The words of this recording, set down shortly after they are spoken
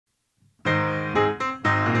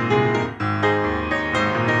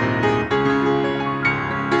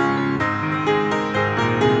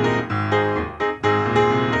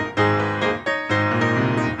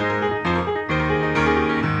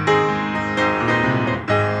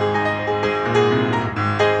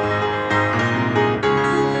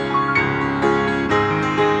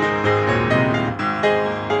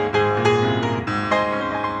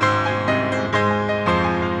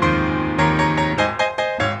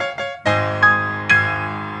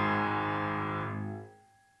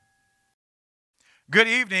Good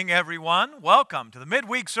evening, everyone. Welcome to the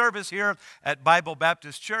midweek service here at Bible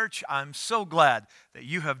Baptist Church. I'm so glad that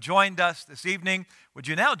you have joined us this evening. Would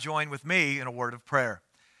you now join with me in a word of prayer?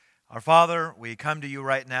 Our Father, we come to you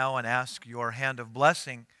right now and ask your hand of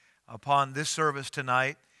blessing upon this service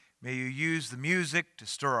tonight. May you use the music to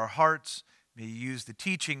stir our hearts. May you use the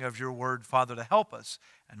teaching of your word, Father, to help us,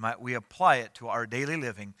 and might we apply it to our daily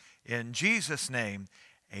living. In Jesus' name,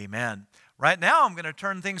 amen. Right now, I'm going to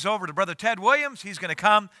turn things over to Brother Ted Williams. He's going to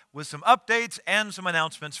come with some updates and some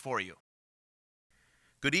announcements for you.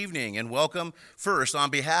 Good evening and welcome. First, on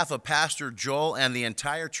behalf of Pastor Joel and the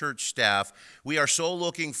entire church staff, we are so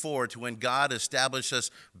looking forward to when God establishes us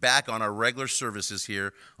back on our regular services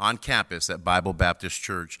here on campus at Bible Baptist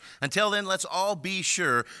Church. Until then, let's all be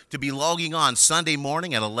sure to be logging on Sunday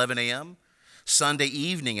morning at 11 a.m., Sunday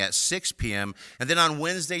evening at 6 p.m., and then on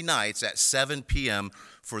Wednesday nights at 7 p.m.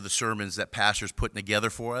 for the sermons that Pastor's putting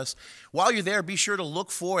together for us. While you're there, be sure to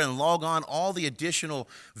look for and log on all the additional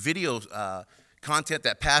video content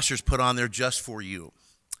that Pastor's put on there just for you.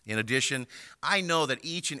 In addition, I know that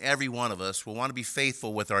each and every one of us will want to be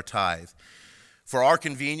faithful with our tithe. For our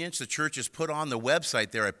convenience, the church has put on the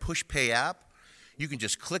website there a PushPay app. You can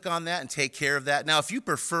just click on that and take care of that. Now, if you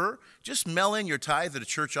prefer, just mail in your tithe at a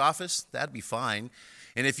church office. That'd be fine.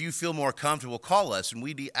 And if you feel more comfortable, call us, and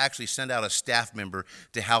we'd actually send out a staff member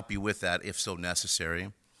to help you with that if so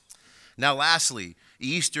necessary. Now, lastly,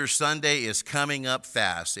 Easter Sunday is coming up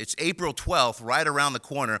fast. It's April 12th, right around the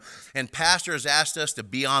corner, and Pastor has asked us to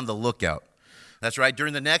be on the lookout. That's right.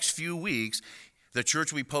 During the next few weeks, the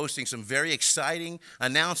church will be posting some very exciting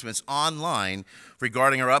announcements online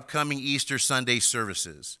regarding our upcoming Easter Sunday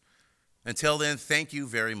services. Until then, thank you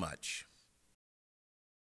very much.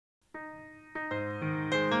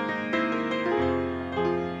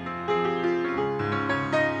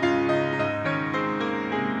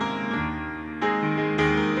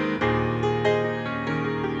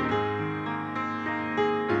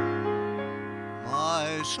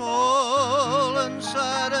 My soul in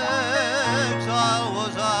sad exile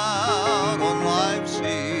was out on life's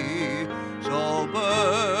sea, so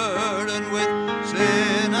burdened with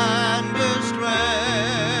sin and distress,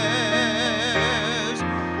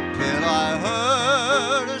 till I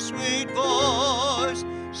heard a sweet voice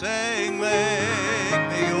saying, "Make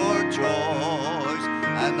me your choice,"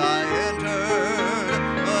 and I entered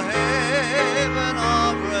the haven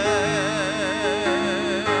of rest.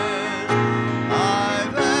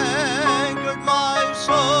 I've anchored my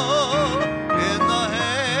soul in the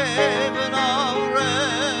haven of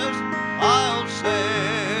rest. I'll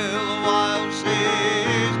sail the wild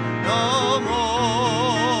seas no more.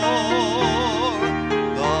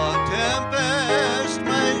 The tempest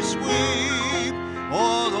may sweep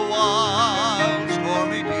o'er the wild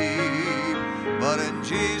stormy deep, but in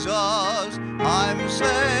Jesus I'm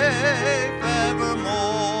safe evermore.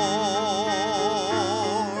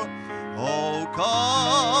 Oh,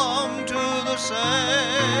 come to the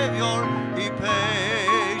Savior, He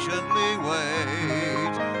patiently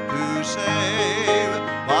waits to save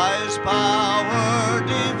by His power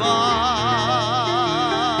divine.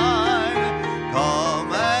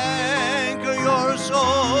 Come anchor your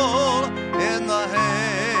soul in the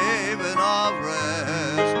haven of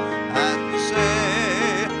rest and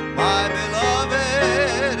say, "My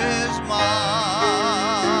beloved is mine."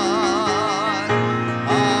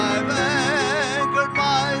 I've anchored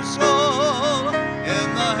my soul in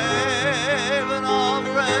the haven of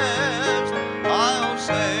rest. I'll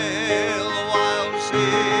sail the wild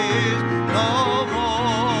seas no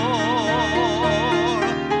more.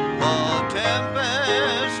 The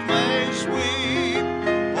tempest may sweep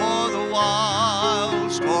o'er the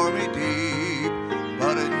wild stormy deep,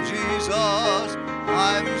 but in Jesus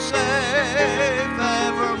I'm safe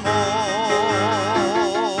evermore.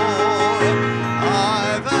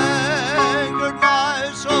 I've anchored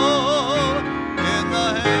my soul in the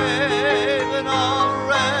haven of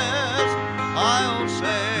rest. I'll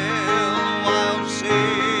sail the wild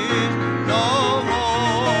seas no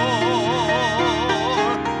more.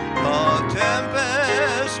 The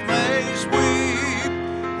tempest may sweep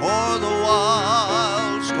o'er the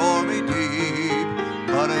wild stormy deep,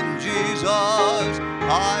 but in Jesus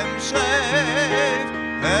I'm safe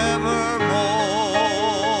evermore.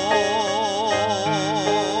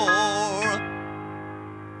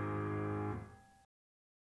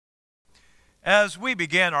 As we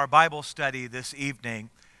begin our Bible study this evening,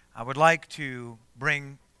 I would like to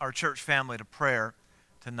bring our church family to prayer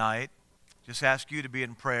tonight. Just ask you to be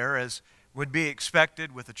in prayer as would be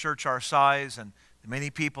expected with a church our size and the many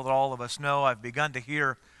people that all of us know. I've begun to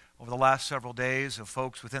hear over the last several days of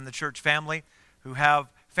folks within the church family who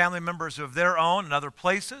have family members of their own in other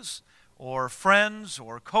places, or friends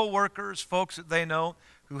or co-workers, folks that they know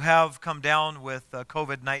who have come down with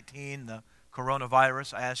COVID-19, the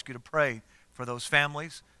coronavirus, I ask you to pray for those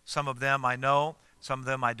families. Some of them I know, some of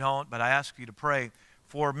them I don't, but I ask you to pray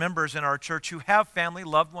for members in our church who have family,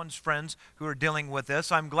 loved ones, friends who are dealing with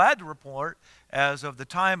this. I'm glad to report, as of the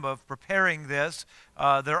time of preparing this,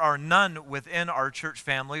 there are none within our church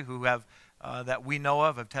family who have, that we know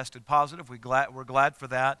of, have tested positive. We're glad for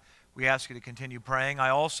that. We ask you to continue praying. I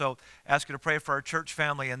also ask you to pray for our church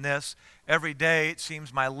family in this. Every day, it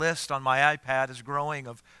seems my list on my iPad is growing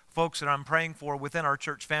of folks that I'm praying for within our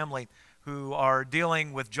church family who are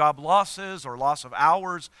dealing with job losses or loss of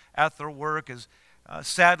hours at their work, as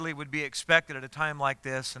sadly would be expected at a time like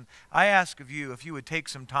this. And I ask of you, if you would take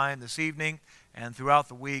some time this evening and throughout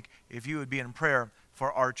the week, if you would be in prayer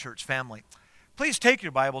for our church family. Please take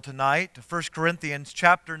your Bible tonight to 1 Corinthians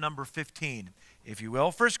chapter number 15. If you will,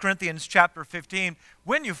 1 Corinthians chapter 15.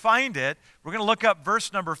 When you find it, we're going to look up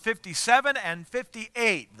verse number 57 and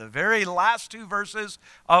 58, the very last two verses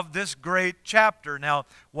of this great chapter. Now,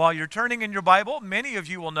 while you're turning in your Bible, many of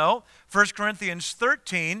you will know 1 Corinthians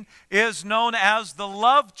 13 is known as the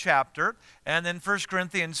love chapter, and then 1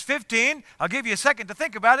 Corinthians 15, I'll give you a second to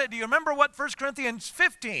think about it. Do you remember what 1 Corinthians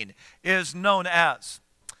 15 is known as?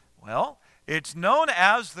 Well, it's known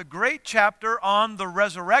as the great chapter on the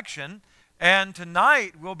resurrection. And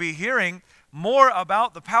tonight we'll be hearing more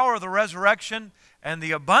about the power of the resurrection and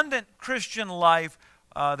the abundant Christian life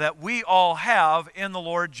that we all have in the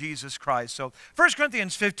Lord Jesus Christ. So 1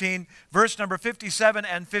 Corinthians 15, verse number 57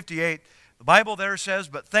 and 58, the Bible there says,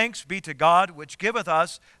 "But thanks be to God, which giveth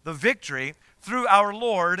us the victory through our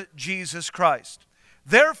Lord Jesus Christ.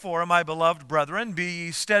 Therefore, my beloved brethren, be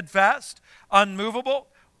ye steadfast, unmovable,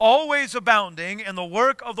 always abounding in the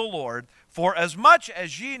work of the Lord, for as much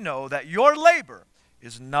as ye know that your labor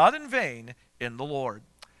is not in vain in the Lord."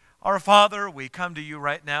 Our Father, we come to you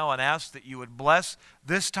right now and ask that you would bless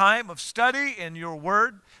this time of study in your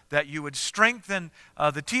word, that you would strengthen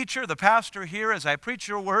the teacher, the pastor here as I preach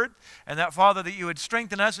your word, and that, Father, that you would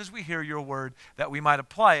strengthen us as we hear your word, that we might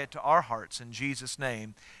apply it to our hearts. In Jesus'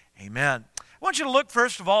 name, amen. I want you to look,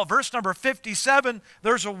 first of all, verse number 57.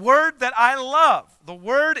 There's a word that I love. The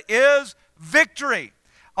word is victory.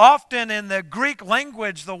 Often in the Greek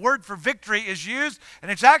language, the word for victory is used, and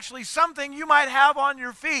it's actually something you might have on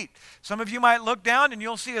your feet. Some of you might look down and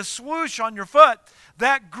you'll see a swoosh on your foot.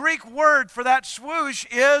 That Greek word for that swoosh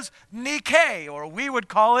is Nike, or we would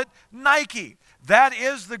call it Nike. That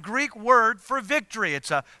is the Greek word for victory. It's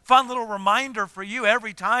a fun little reminder for you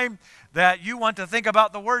every time that you want to think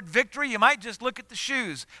about the word victory. You might just look at the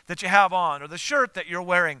shoes that you have on, or the shirt that you're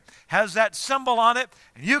wearing has that symbol on it,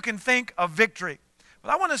 and you can think of victory.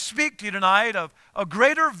 But I want to speak to you tonight of a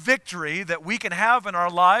greater victory that we can have in our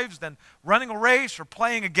lives than running a race or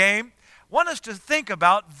playing a game. I want us to think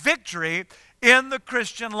about victory in the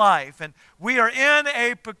Christian life. And we are in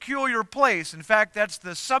a peculiar place. In fact, that's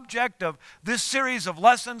the subject of this series of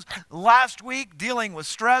lessons. Last week, dealing with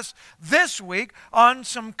stress. This week, on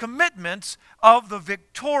some commitments of the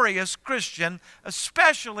victorious Christian,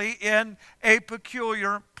 especially in a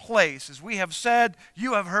peculiar place. As we have said,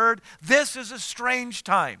 you have heard, this is a strange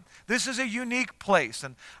time. This is a unique place.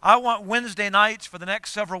 And I want Wednesday nights for the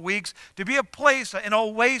next several weeks to be a place, an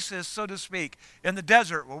oasis, so to speak, in the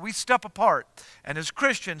desert where we step apart. And as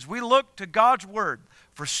Christians, we look to God's Word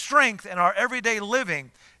for strength in our everyday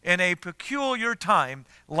living in a peculiar time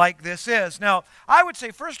like this is. Now, I would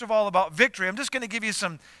say, first of all, about victory, I'm just going to give you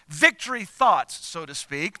some victory thoughts, so to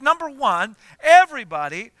speak. Number one,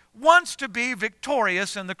 everybody wants to be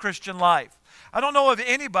victorious in the Christian life. I don't know of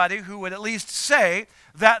anybody who would at least say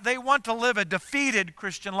that they want to live a defeated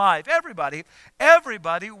Christian life. Everybody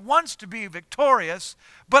wants to be victorious,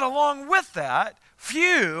 but along with that,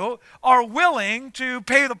 few are willing to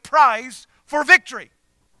pay the price for victory.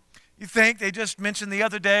 You think they just mentioned the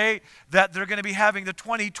other day that they're going to be having the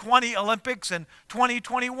 2020 Olympics in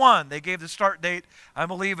 2021. They gave the start date, I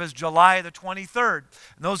believe, as July the 23rd.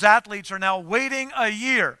 And those athletes are now waiting a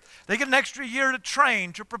year. They get an extra year to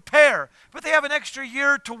train, to prepare, but they have an extra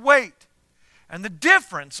year to wait. And the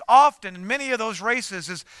difference often in many of those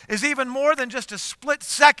races is even more than just a split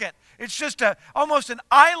second. It's just almost an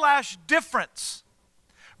eyelash difference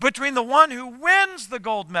between the one who wins the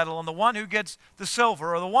gold medal and the one who gets the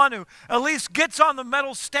silver, or the one who at least gets on the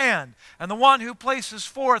medal stand and the one who places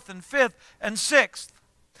fourth and fifth and sixth.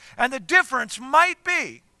 And the difference might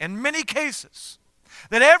be, in many cases,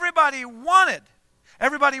 that everybody wanted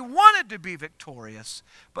to be victorious,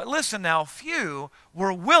 but listen now, few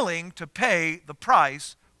were willing to pay the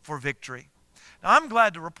price for victory. Now, I'm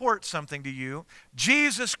glad to report something to you.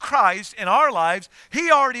 Jesus Christ in our lives,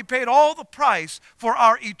 He already paid all the price for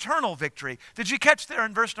our eternal victory. Did you catch there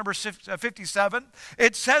in verse number 57?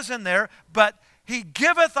 It says in there, but He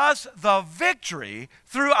giveth us the victory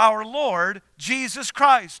through our Lord Jesus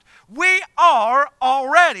Christ. We are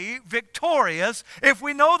already victorious if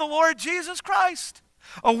we know the Lord Jesus Christ.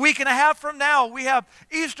 A week and a half from now, we have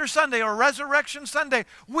Easter Sunday or Resurrection Sunday.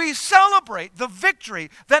 We celebrate the victory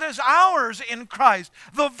that is ours in Christ.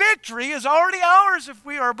 The victory is already ours if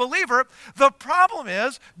we are a believer. The problem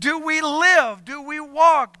is, do we live? Do we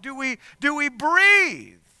walk? Do we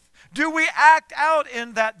breathe? Do we act out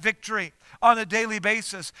in that victory on a daily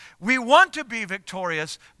basis? We want to be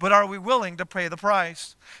victorious, but are we willing to pay the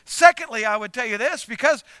price? Secondly, I would tell you this,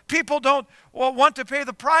 because people don't want to pay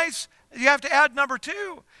the price, you have to add number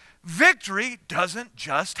 2. Victory doesn't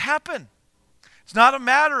just happen. It's not a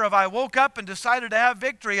matter of I woke up and decided to have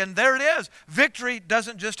victory and there it is. Victory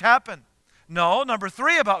doesn't just happen. No, number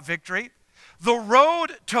 3 about victory, the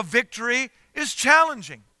road to victory is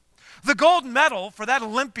challenging. The gold medal for that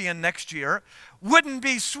Olympian next year wouldn't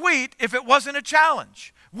be sweet if it wasn't a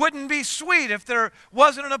challenge. Wouldn't be sweet if there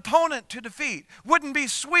wasn't an opponent to defeat. Wouldn't be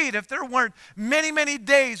sweet if there weren't many, many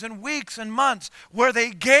days and weeks and months where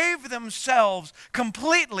they gave themselves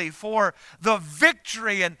completely for the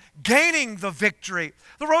victory and gaining the victory.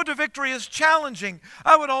 The road to victory is challenging.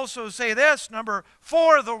 I would also say this, number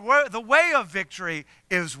 4, the way of victory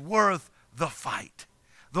is worth the fight.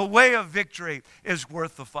 The way of victory is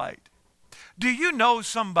worth the fight. Do you know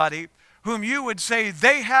somebody whom you would say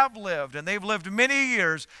they have lived, and they've lived many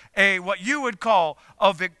years, what you would call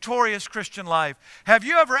a victorious Christian life? Have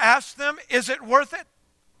you ever asked them, is it worth it?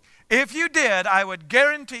 If you did, I would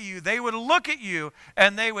guarantee you they would look at you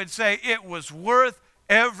and they would say it was worth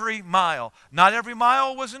every mile. Not every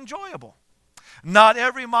mile was enjoyable. Not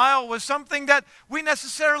every mile was something that we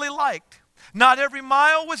necessarily liked. Not every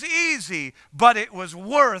mile was easy, but it was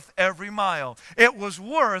worth every mile. It was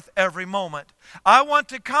worth every moment. I want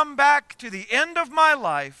to come back to the end of my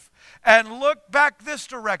life and look back this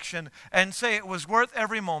direction and say it was worth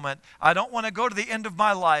every moment. I don't want to go to the end of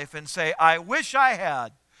my life and say, I wish I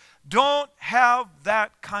had. Don't have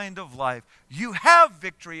that kind of life. You have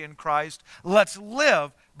victory in Christ. Let's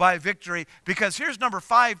live by victory, because here's number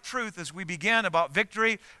 5 truth as we begin about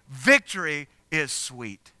victory. Victory is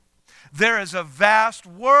sweet. There is a vast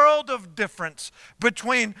world of difference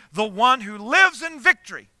between the one who lives in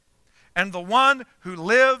victory and the one who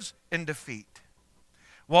lives in defeat.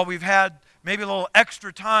 While we've had maybe a little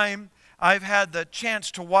extra time, I've had the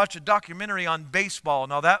chance to watch a documentary on baseball.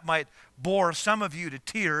 Now that might bore some of you to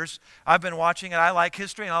tears. I've been watching it. I like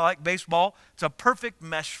history and I like baseball. It's a perfect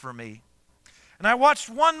mesh for me. And I watched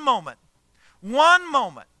one moment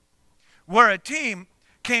where a team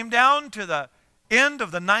came down to the end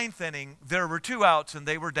of the 9th inning. There were 2 outs and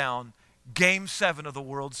they were down. Game 7 of the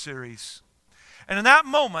World Series. And in that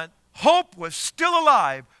moment, hope was still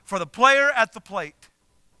alive for the player at the plate.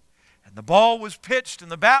 And the ball was pitched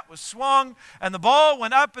and the bat was swung and the ball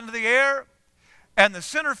went up into the air and the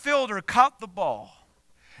center fielder caught the ball.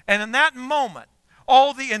 And in that moment,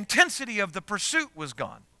 all the intensity of the pursuit was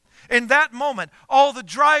gone. In that moment, all the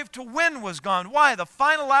drive to win was gone. Why? The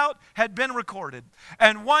final out had been recorded.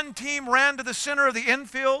 And one team ran to the center of the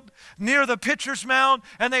infield near the pitcher's mound,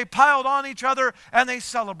 and they piled on each other, and they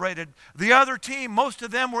celebrated. The other team, most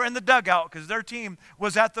of them were in the dugout because their team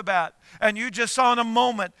was at the bat. And you just saw in a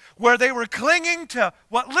moment where they were clinging to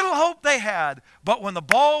what little hope they had. But when the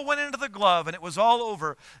ball went into the glove and it was all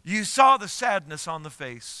over, you saw the sadness on the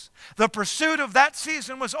face. The pursuit of that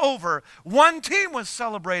season was over. One team was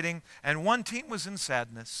celebrating and one team was in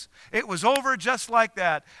sadness. It was over just like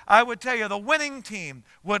that. I would tell you, the winning team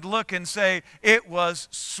would look and say, it was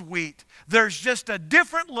sweet. There's just a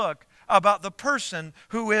different look about the person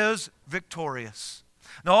who is victorious.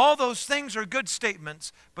 Now, all those things are good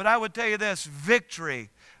statements, but I would tell you this, victory.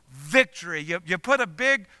 You put a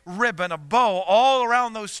big ribbon, a bow, all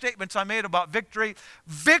around those statements I made about victory.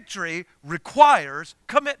 Victory requires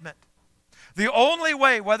commitment. The only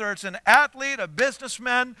way, whether it's an athlete, a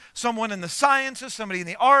businessman, someone in the sciences, somebody in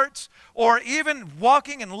the arts, or even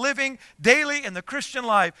walking and living daily in the Christian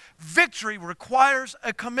life, victory requires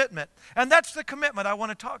a commitment. And that's the commitment I want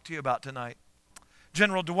to talk to you about tonight.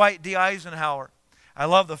 General Dwight D. Eisenhower. I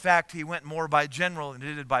love the fact he went more by general than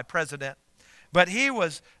he did by president. But he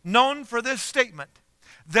was known for this statement: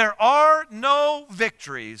 there are no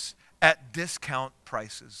victories at discount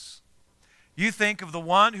prices. You think of the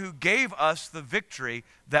one who gave us the victory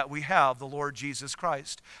that we have, the Lord Jesus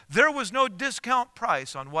Christ. There was no discount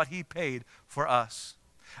price on what he paid for us.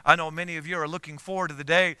 I know many of you are looking forward to the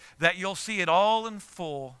day that you'll see it all in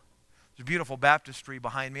full. There's a beautiful baptistry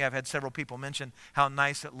behind me. I've had several people mention how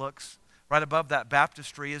nice it looks. Right above that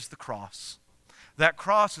baptistry is the cross. That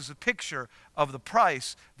cross is a picture of the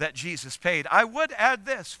price that Jesus paid. I would add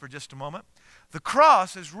this for just a moment. The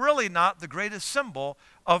cross is really not the greatest symbol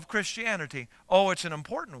of Christianity. Oh, it's an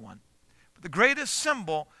important one. But the greatest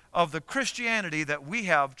symbol of the Christianity that we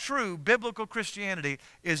have, true biblical Christianity,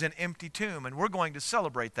 is an empty tomb. And we're going to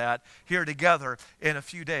celebrate that here together in a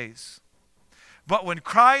few days. But when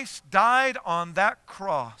Christ died on that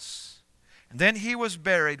cross, and then he was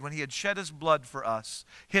buried when he had shed his blood for us,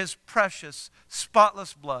 his precious,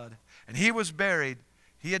 spotless blood, and he was buried,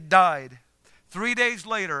 he had died. 3 days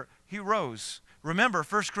later, he rose. Remember,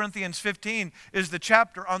 1 Corinthians 15 is the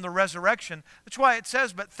chapter on the resurrection. That's why it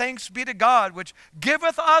says, "But thanks be to God, which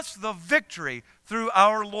giveth us the victory through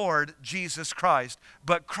our Lord Jesus Christ."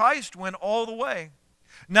 But Christ went all the way.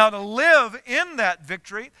 Now, to live in that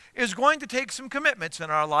victory is going to take some commitments in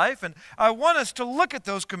our life, and I want us to look at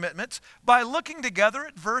those commitments by looking together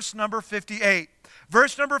at verse number 58.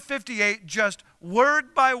 Verse number 58, just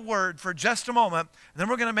word by word for just a moment, and then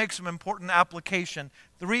we're going to make some important application,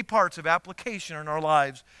 3 parts of application in our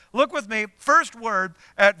lives. Look with me, first word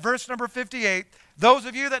at verse number 58. Those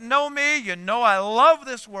of you that know me, you know I love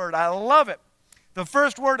this word. I love it. The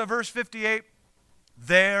first word of verse 58,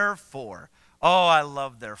 therefore. Oh, I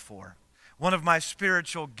love therefore. One of my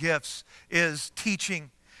spiritual gifts is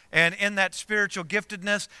teaching. And in that spiritual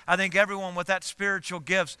giftedness, I think everyone with that spiritual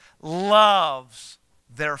gifts loves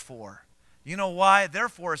therefore. You know why?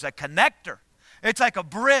 Therefore is a connector. It's like a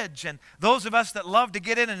bridge. And those of us that love to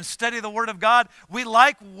get in and study the Word of God, we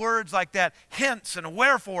like words like that. Hence and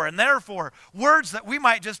wherefore and therefore. Words that we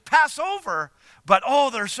might just pass over. But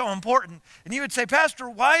oh, they're so important. And you would say, Pastor,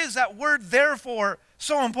 why is that word therefore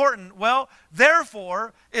so important? Well,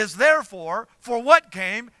 therefore is therefore for what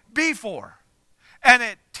came before. And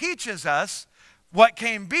it teaches us what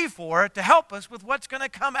came before to help us with what's going to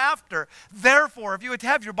come after. Therefore, if you would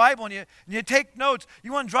have your Bible and you take notes,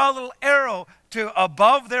 you want to draw a little arrow to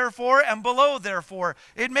above therefore and below therefore.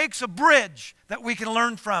 It makes a bridge that we can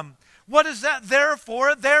learn from. What is that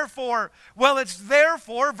therefore? Therefore, well, it's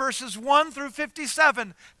therefore verses 1 through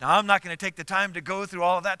 57. Now, I'm not going to take the time to go through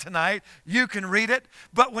all of that tonight. You can read it.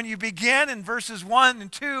 But when you begin in verses 1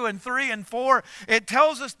 and 2 and 3 and 4, it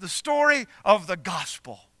tells us the story of the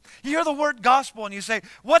gospel. You hear the word gospel and you say,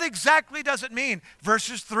 what exactly does it mean?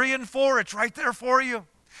 Verses 3 and 4, it's right there for you.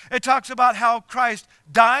 It talks about how Christ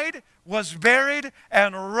died, was buried,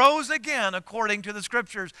 and rose again according to the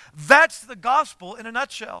Scriptures. That's the gospel in a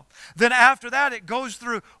nutshell. Then after that, it goes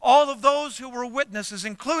through all of those who were witnesses,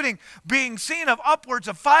 including being seen of upwards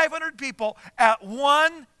of 500 people at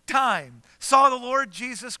one time, saw the Lord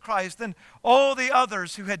Jesus Christ, then all the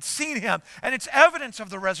others who had seen him, and it's evidence of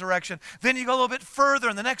the resurrection. Then you go a little bit further,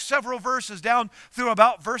 and the next several verses down through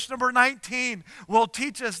about verse number 19 will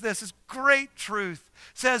teach us this great truth.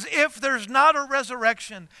 It says, if there's not a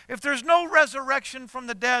resurrection, if there's no resurrection from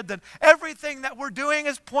the dead, then everything that we're doing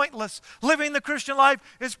is pointless. Living the Christian life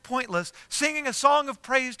is pointless. Singing a song of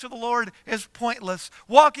praise to the Lord is pointless.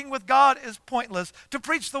 Walking with God is pointless. To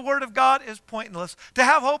preach the Word of God is pointless. To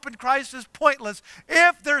have hope in Christ is pointless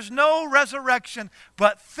if there's no resurrection.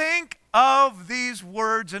 But think of these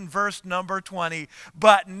words in verse number 20.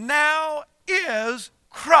 But now is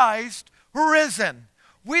Christ risen.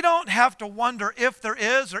 We don't have to wonder if there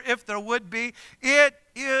is or if there would be. It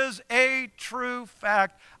is a true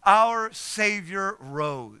fact. Our Savior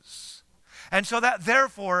rose. And so that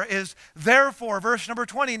therefore is, therefore, verse number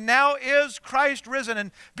 20, now is Christ risen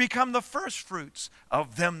and become the firstfruits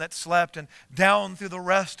of them that slept, and down through the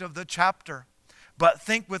rest of the chapter. But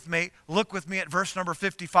think with me, look with me at verse number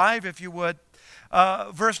 55 if you would.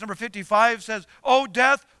 Verse number 55 says, O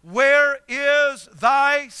death, where is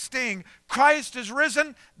thy sting? Christ is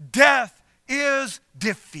risen, death is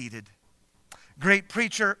defeated. Great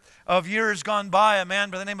preacher of years gone by, a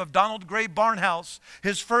man by the name of Donald Gray Barnhouse.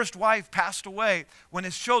 His first wife passed away when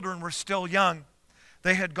his children were still young.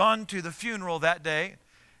 They had gone to the funeral that day,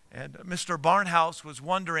 and Mr. Barnhouse was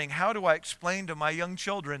wondering, how do I explain to my young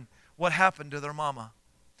children what happened to their mama?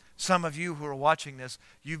 Some of you who are watching this,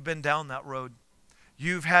 you've been down that road.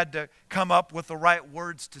 You've had to come up with the right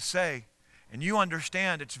words to say. And you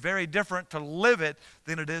understand it's very different to live it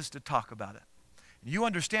than it is to talk about it. And you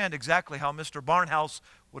understand exactly how Mr. Barnhouse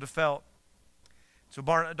would have felt. So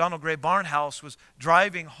Donald Gray Barnhouse was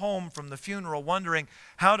driving home from the funeral wondering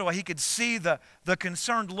he could see the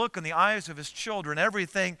concerned look in the eyes of his children.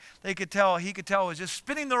 Everything he could tell was just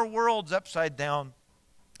spinning their worlds upside down.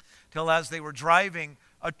 Till as they were driving,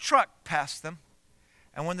 a truck passed them.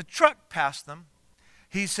 And when the truck passed them,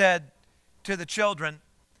 he said to the children,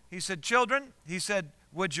 he said, children, he said,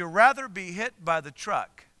 would you rather be hit by the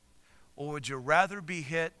truck, or would you rather be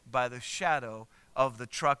hit by the shadow of the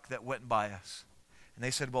truck that went by us? And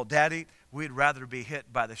they said, well, Daddy, we'd rather be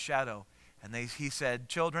hit by the shadow. And he said,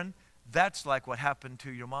 children, that's like what happened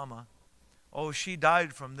to your mama. Oh, she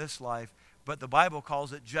died from this life, but the Bible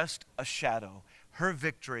calls it just a shadow. Her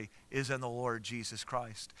victory is in the Lord Jesus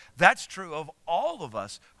Christ. That's true of all of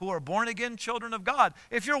us who are born-again children of God.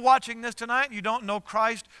 If you're watching this tonight and you don't know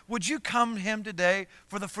Christ, would you come to Him today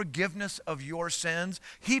for the forgiveness of your sins?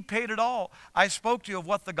 He paid it all. I spoke to you of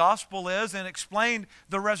what the gospel is and explained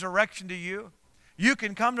the resurrection to you. You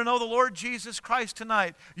can come to know the Lord Jesus Christ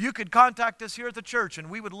tonight. You could contact us here at the church, and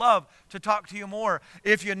we would love to talk to you more.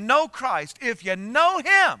 If you know Christ, if you know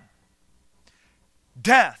Him,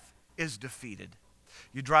 death is defeated.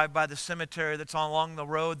 You drive by the cemetery that's along the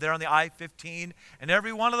road there on the I-15, and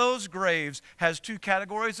every one of those graves has two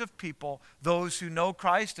categories of people, those who know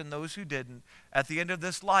Christ and those who didn't. At the end of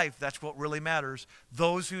this life, that's what really matters.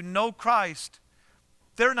 Those who know Christ,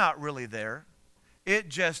 they're not really there. It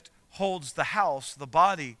just holds the house, the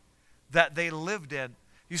body that they lived in.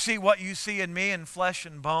 You see what you see in me in flesh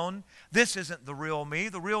and bone? This isn't the real me.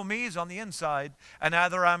 The real me is on the inside. And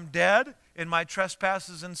either I'm dead in my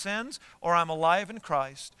trespasses and sins, or I'm alive in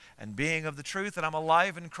Christ. And being of the truth that I'm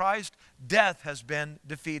alive in Christ, death has been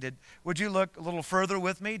defeated. Would you look a little further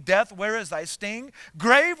with me? Death, where is thy sting?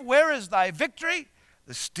 Grave, where is thy victory?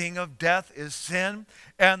 The sting of death is sin,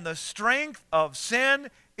 and the strength of sin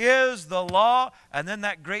is the law. And then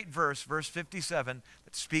that great verse, verse 57,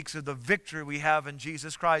 that speaks of the victory we have in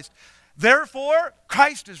Jesus Christ. Therefore,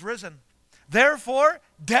 Christ is risen. Therefore,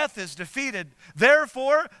 death is defeated.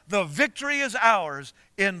 Therefore, the victory is ours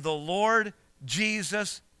in the Lord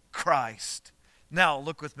Jesus Christ. Now,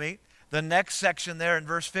 look with me. The next section there in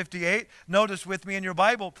verse 58, notice with me in your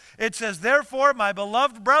Bible, it says, therefore, my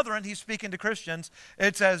beloved brethren, he's speaking to Christians,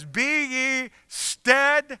 it says, be ye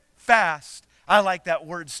steadfast. I like that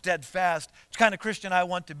word steadfast. It's the kind of Christian I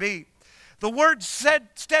want to be. The word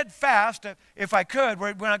steadfast, if I could,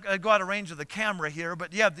 we're not going to go out of range of the camera here,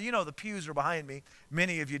 but yeah, you know the pews are behind me.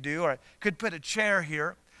 Many of you do, or I could put a chair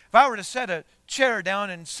here. If I were to set a chair down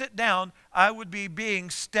and sit down, I would be being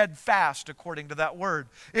steadfast according to that word.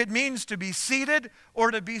 It means to be seated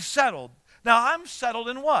or to be settled. Now, I'm settled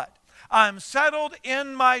in what? I'm settled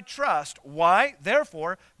in my trust. Why?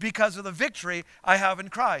 Therefore, because of the victory I have in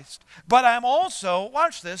Christ. But I'm also,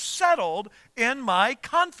 watch this, settled in my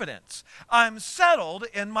confidence. I'm settled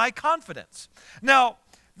in my confidence. Now,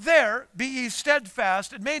 there, be ye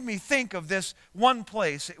steadfast, it made me think of this one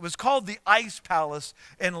place. It was called the Ice Palace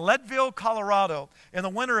in Leadville, Colorado, in the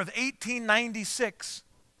winter of 1896.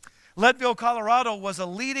 Leadville, Colorado was a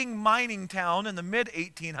leading mining town in the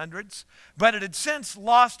mid-1800s, but it had since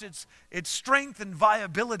lost its strength and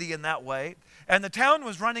viability in that way, and the town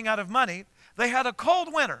was running out of money. They had a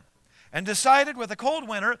cold winter and decided with a cold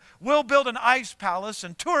winter, we'll build an ice palace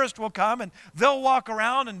and tourists will come and they'll walk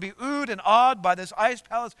around and be oohed and awed by this ice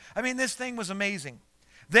palace. I mean, this thing was amazing.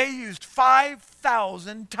 They used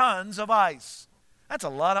 5,000 tons of ice. That's a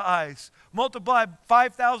lot of ice. Multiply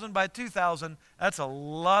 5,000 by 2,000, that's a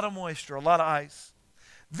lot of moisture, a lot of ice.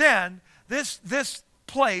 Then, this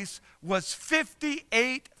place was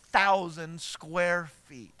 58,000 square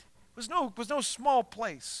feet. It was no small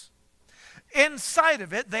place. Inside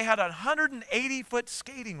of it, they had a 180-foot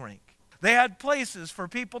skating rink. They had places for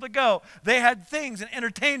people to go. They had things and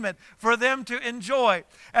entertainment for them to enjoy.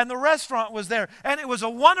 And the restaurant was there. And it was a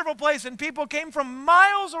wonderful place, and people came from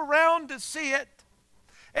miles around to see it.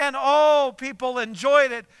 And oh, people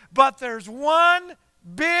enjoyed it. But there's one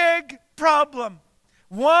big problem.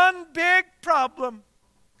 One big problem.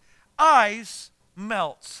 Ice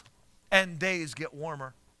melts, and days get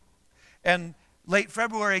warmer. And late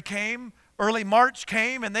February came, early March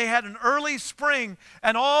came, and they had an early spring,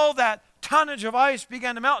 and all that tonnage of ice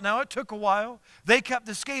began to melt. Now, it took a while. They kept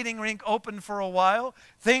the skating rink open for a while.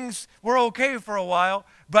 Things were okay for a while,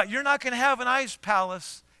 but you're not going to have an ice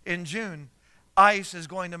palace in June. Ice is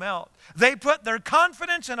going to melt. They put their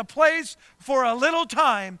confidence in a place for a little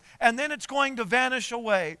time, and then it's going to vanish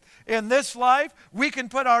away. In this life, we can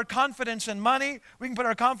put our confidence in money, we can put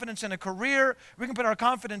our confidence in a career, we can put our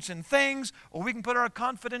confidence in things, or we can put our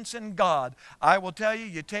confidence in God. I will tell you,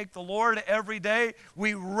 you take the Lord every day,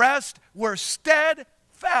 we rest, we're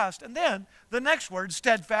steadfast. And then the next word,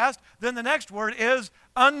 steadfast, then the next word is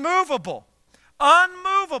unmovable.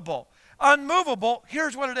 Unmovable. Unmovable,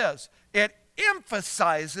 here's what it is. It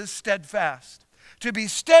emphasizes steadfast. To be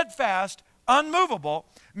steadfast, unmovable,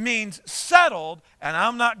 means settled, and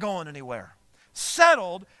I'm not going anywhere.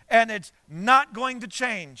 Settled, and it's not going to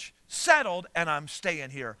change. Settled, and I'm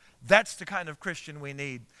staying here. That's the kind of Christian we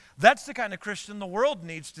need. That's the kind of Christian the world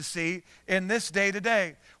needs to see in this day to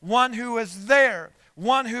day. One who is there.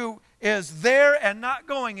 One who is there and not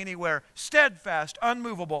going anywhere. Steadfast,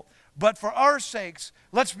 unmovable. But for our sakes,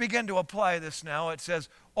 let's begin to apply this now. It says,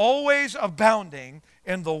 always abounding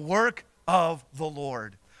in the work of the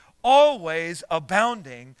Lord. Always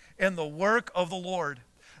abounding in the work of the Lord.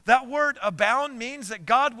 That word abound means that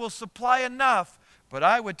God will supply enough. But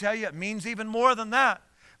I would tell you it means even more than that.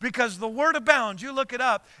 Because the word abound, you look it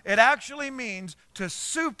up, it actually means to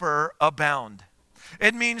superabound.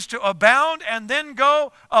 It means to abound and then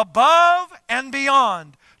go above and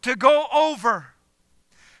beyond, to go over.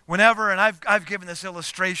 Whenever, and I've given this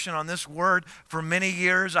illustration on this word for many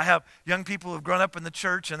years. I have young people who've grown up in the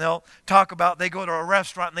church, and they'll talk about, they go to a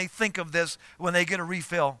restaurant and they think of this when they get a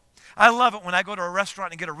refill. I love it when I go to a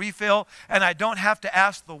restaurant and get a refill and I don't have to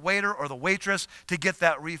ask the waiter or the waitress to get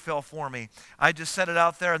that refill for me. I just set it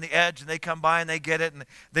out there on the edge and they come by and they get it and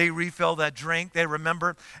they refill that drink. They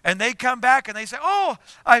remember. And they come back and they say, oh,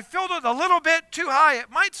 I filled it a little bit too high. It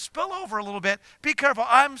might spill over a little bit. Be careful.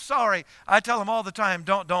 I'm sorry. I tell them all the time,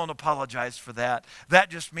 don't apologize for that. That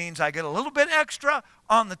just means I get a little bit extra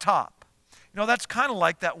on the top. You know, that's kind of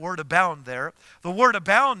like that word abound there. The word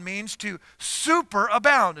abound means to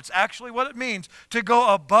superabound. It's actually what it means, to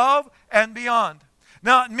go above and beyond.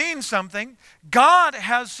 Now, it means something. God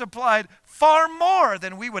has supplied far more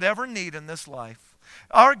than we would ever need in this life.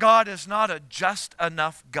 Our God is not a just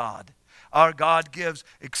enough God. Our God gives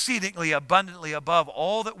exceedingly abundantly above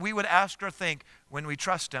all that we would ask or think when we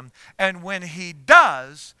trust Him. And when He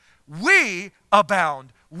does, we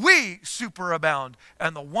abound. We superabound.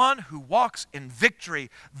 And the one who walks in victory,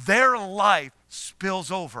 their life spills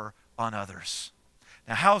over on others.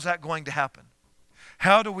 Now, how's that going to happen?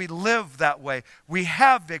 How do we live that way? We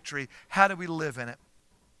have victory. How do we live in it?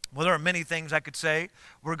 Well, there are many things I could say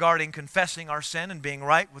regarding confessing our sin and being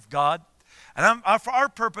right with God. And for our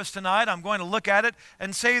purpose tonight, I'm going to look at it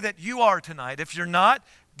and say that you are tonight. If you're not,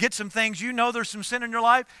 get some things, you know there's some sin in your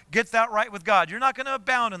life, get that right with God. You're not going to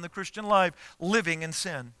abound in the Christian life living in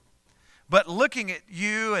sin. But looking at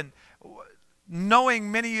you and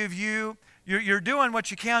knowing many of you, you're doing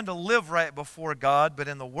what you can to live right before God, but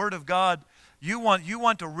in the Word of God, you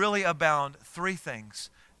want to really abound. Three things.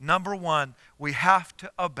 Number one, we have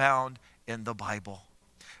to abound in the Bible.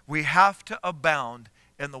 We have to abound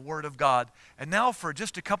in the Word of God. And now for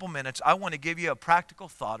just a couple minutes, I want to give you a practical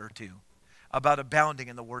thought or two about abounding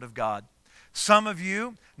in the Word of God. Some of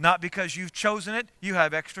you, not because you've chosen it, you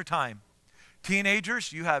have extra time.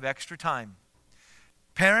 Teenagers, you have extra time.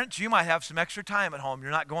 Parents, you might have some extra time at home.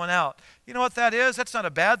 You're not going out. You know what that is? That's not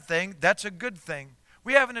a bad thing. That's a good thing.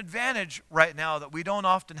 We have an advantage right now that we don't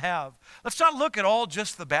often have. Let's not look at all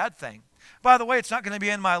just the bad thing. By the way, it's not going to be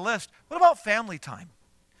in my list. What about family time?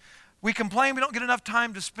 We complain we don't get enough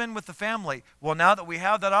time to spend with the family. Well, now that we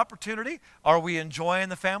have that opportunity, are we enjoying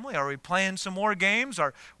the family? Are we playing some more games?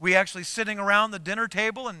 Are we actually sitting around the dinner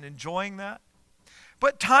table and enjoying that?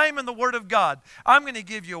 But time in the Word of God, I'm going to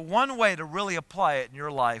give you one way to really apply it in your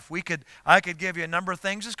life. I could give you a number of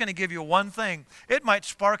things. Just going to give you one thing. It might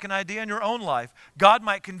spark an idea in your own life. God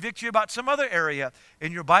might convict you about some other area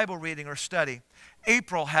in your Bible reading or study.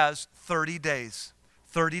 April has 30 days.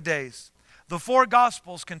 30 days. The four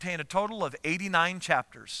Gospels contain a total of 89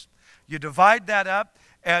 chapters. You divide that up,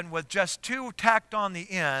 and with just 2 tacked on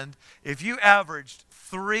the end, if you averaged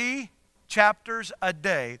 3 chapters a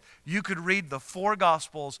day, you could read the 4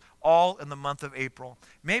 Gospels all in the month of April.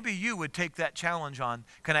 Maybe you would take that challenge on.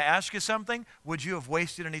 Can I ask you something? Would you have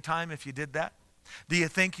wasted any time if you did that? Do you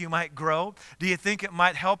think you might grow? Do you think it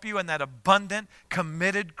might help you in that abundant,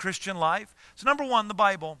 committed Christian life? So number 1, the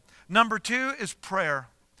Bible. Number 2 is prayer.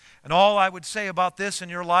 And all I would say about this in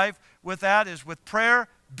your life with that is with prayer,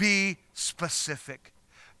 be specific.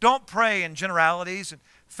 Don't pray in generalities. In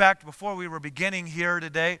fact, before we were beginning here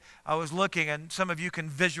today, I was looking, and some of you can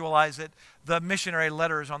visualize it, the missionary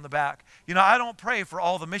letters on the back. You know, I don't pray for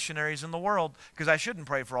all the missionaries in the world because I shouldn't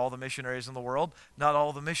pray for all the missionaries in the world. Not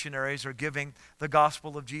all the missionaries are giving the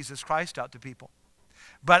gospel of Jesus Christ out to people.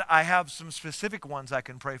 But I have some specific ones I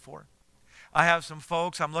can pray for. I have some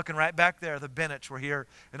folks, I'm looking right back there, the Bennett's were here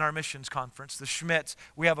in our missions conference, the Schmidts,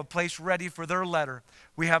 we have a place ready for their letter.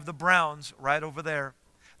 We have the Browns right over there,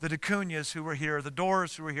 the DeCunyas who were here, the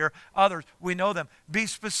Doors who were here, others, we know them. Be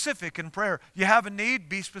specific in prayer. You have a need,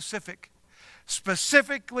 be specific.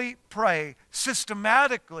 Specifically pray,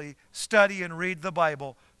 systematically study and read the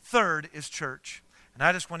Bible. Third is church. And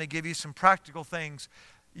I just want to give you some practical things.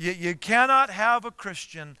 You cannot have a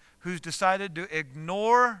Christian who's decided to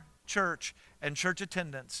ignore church and church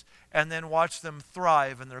attendance, and then watch them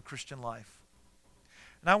thrive in their Christian life.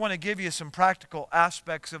 And I want to give you some practical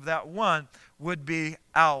aspects of that. One would be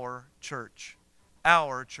our church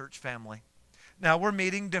family. Now, we're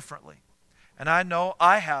meeting differently. And I know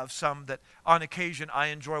I have some that on occasion I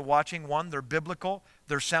enjoy watching. One, they're biblical,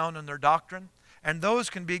 they're sound in their doctrine, and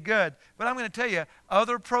those can be good. But I'm going to tell you,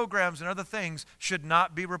 other programs and other things should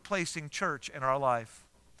not be replacing church in our life.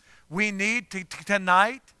 We need to,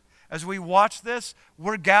 tonight, as we watch this,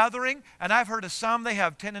 we're gathering, and I've heard of some, they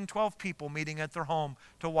have 10 and 12 people meeting at their home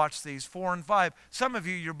to watch these, 4 and 5. Some of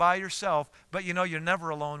you, you're by yourself, but you know you're never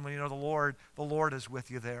alone when you know the Lord is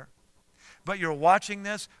with you there. But you're watching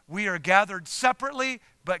this. We are gathered separately,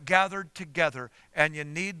 but gathered together. And you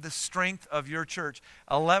need the strength of your church.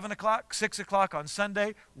 11 o'clock, 6 o'clock on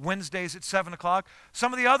Sunday, Wednesdays at 7 o'clock.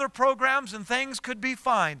 Some of the other programs and things could be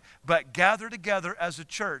fine, but gather together as a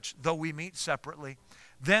church, though we meet separately.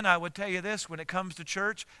 Then I would tell you this, when it comes to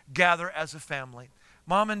church, gather as a family.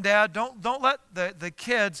 Mom and Dad, don't let the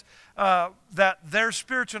kids, that their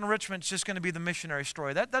spiritual enrichment is just going to be the missionary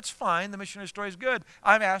story. That's fine. The missionary story is good.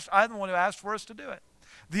 I'm the one who asked for us to do it.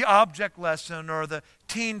 The object lesson or the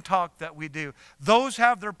teen talk that we do, those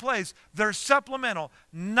have their place. They're supplemental.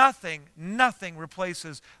 Nothing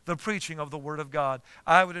replaces the preaching of the Word of God.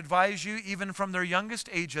 I would advise you, even from their youngest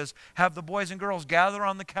ages, have the boys and girls gather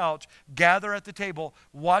on the couch, gather at the table,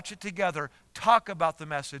 watch it together, talk about the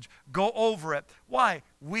message, go over it. Why?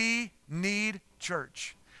 We need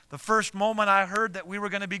church. The first moment I heard that we were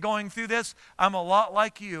going to be going through this, I'm a lot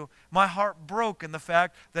like you. My heart broke in the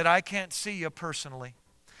fact that I can't see you personally.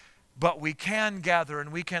 But we can gather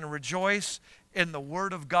and we can rejoice in the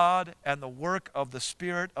Word of God and the work of the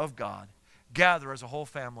Spirit of God. Gather as a whole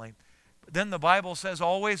family. Then the Bible says,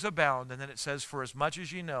 always abound. And then it says, for as much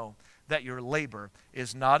as you know that your labor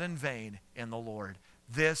is not in vain in the Lord.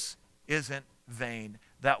 This isn't vain.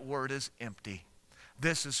 That word is empty.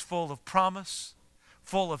 This is full of promise,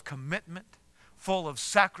 full of commitment, full of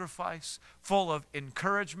sacrifice, full of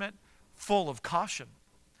encouragement, full of caution,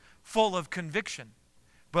 full of conviction.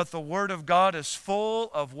 But the Word of God is full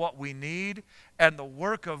of what we need, and the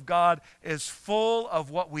work of God is full of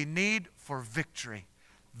what we need for victory.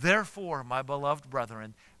 Therefore, my beloved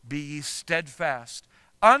brethren, be ye steadfast,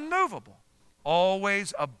 unmovable,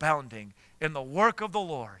 always abounding in the work of the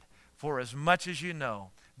Lord, for as much as you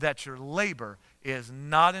know that your labor is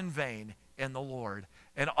not in vain in the Lord.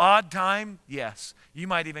 An odd time? Yes. You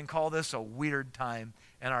might even call this a weird time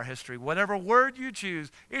in our history. Whatever word you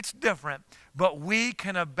choose, it's different. But we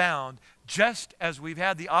can abound just as we've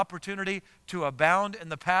had the opportunity to abound in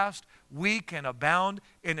the past. We can abound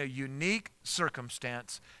in a unique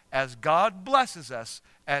circumstance as God blesses us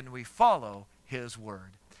and we follow His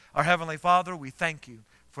Word. Our Heavenly Father, we thank you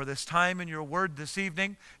for this time in your Word this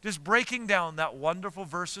evening, just breaking down that wonderful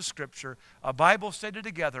verse of Scripture, a Bible study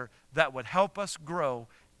together that would help us grow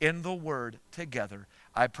in the Word together.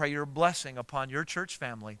 I pray your blessing upon your church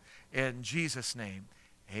family. In Jesus' name,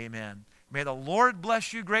 amen. May the Lord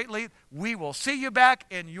bless you greatly. We will see you back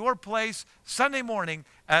in your place Sunday morning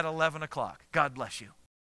at 11 o'clock. God bless you.